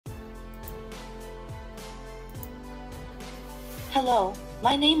Hello,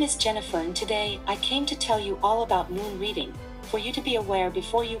 my name is Jennifer and today I came to tell you all about moon reading, for you to be aware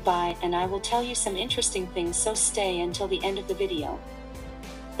before you buy, and I will tell you some interesting things, so stay until the end of the video.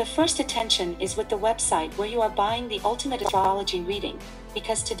 The first attention is with the website where you are buying the ultimate astrology reading,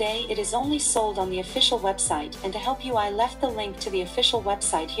 because today it is only sold on the official website, and to help you I left the link to the official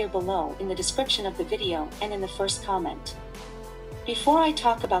website here below in the description of the video and in the first comment. Before I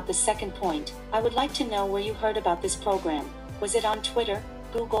talk about the second point, I would like to know where you heard about this program. Was it on Twitter,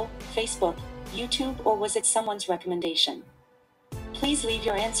 Google, Facebook, YouTube, or was it someone's recommendation? Please leave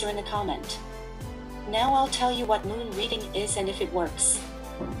your answer in the comment. Now I'll tell you what moon reading is and if it works.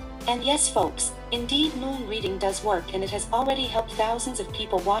 And yes folks, indeed moon reading does work, and it has already helped thousands of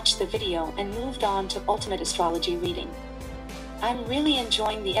people watch the video and moved on to ultimate astrology reading. I'm really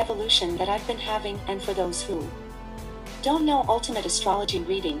enjoying the evolution that I've been having, and for those who don't know, ultimate astrology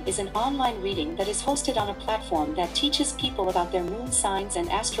reading is an online reading that is hosted on a platform that teaches people about their moon signs and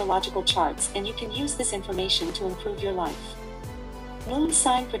astrological charts, and you can use this information to improve your life. Moon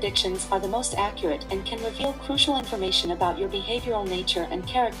sign predictions are the most accurate and can reveal crucial information about your behavioral nature and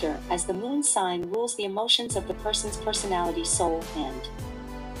character, as the moon sign rules the emotions of the person's personality, soul, and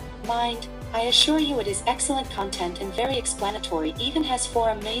mind. I assure you it is excellent content and very explanatory, even has 4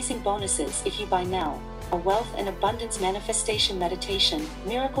 amazing bonuses if you buy now: a wealth and abundance manifestation meditation,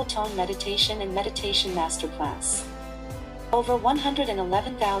 miracle tone meditation, and meditation masterclass. Over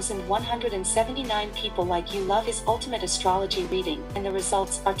 111,179 people like you love his ultimate astrology reading, and the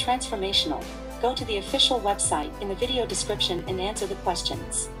results are transformational. Go to the official website in the video description and answer the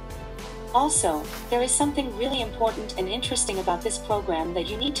questions. Also, there is something really important and interesting about this program that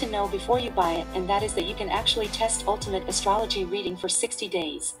you need to know before you buy it, and that is that you can actually test ultimate astrology reading for 60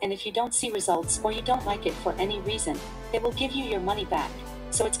 days, and if you don't see results or you don't like it for any reason, they will give you your money back,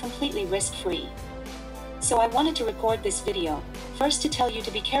 so it's completely risk-free. So I wanted to record this video, first to tell you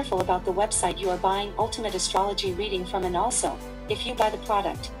to be careful about the website you are buying ultimate astrology reading from, and also, if you buy the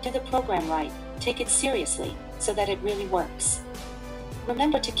product, do the program right, take it seriously, so that it really works.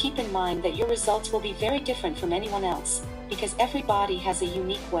 Remember to keep in mind that your results will be very different from anyone else, because everybody has a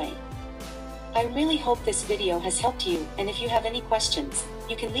unique way. I really hope this video has helped you, and if you have any questions,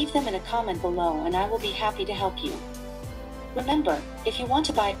 you can leave them in a comment below and I will be happy to help you. Remember, if you want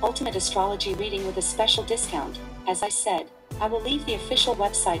to buy ultimate astrology reading with a special discount, as I said, I will leave the official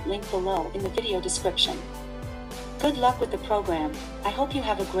website link below in the video description. Good luck with the program. I hope you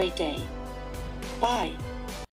have a great day. Bye.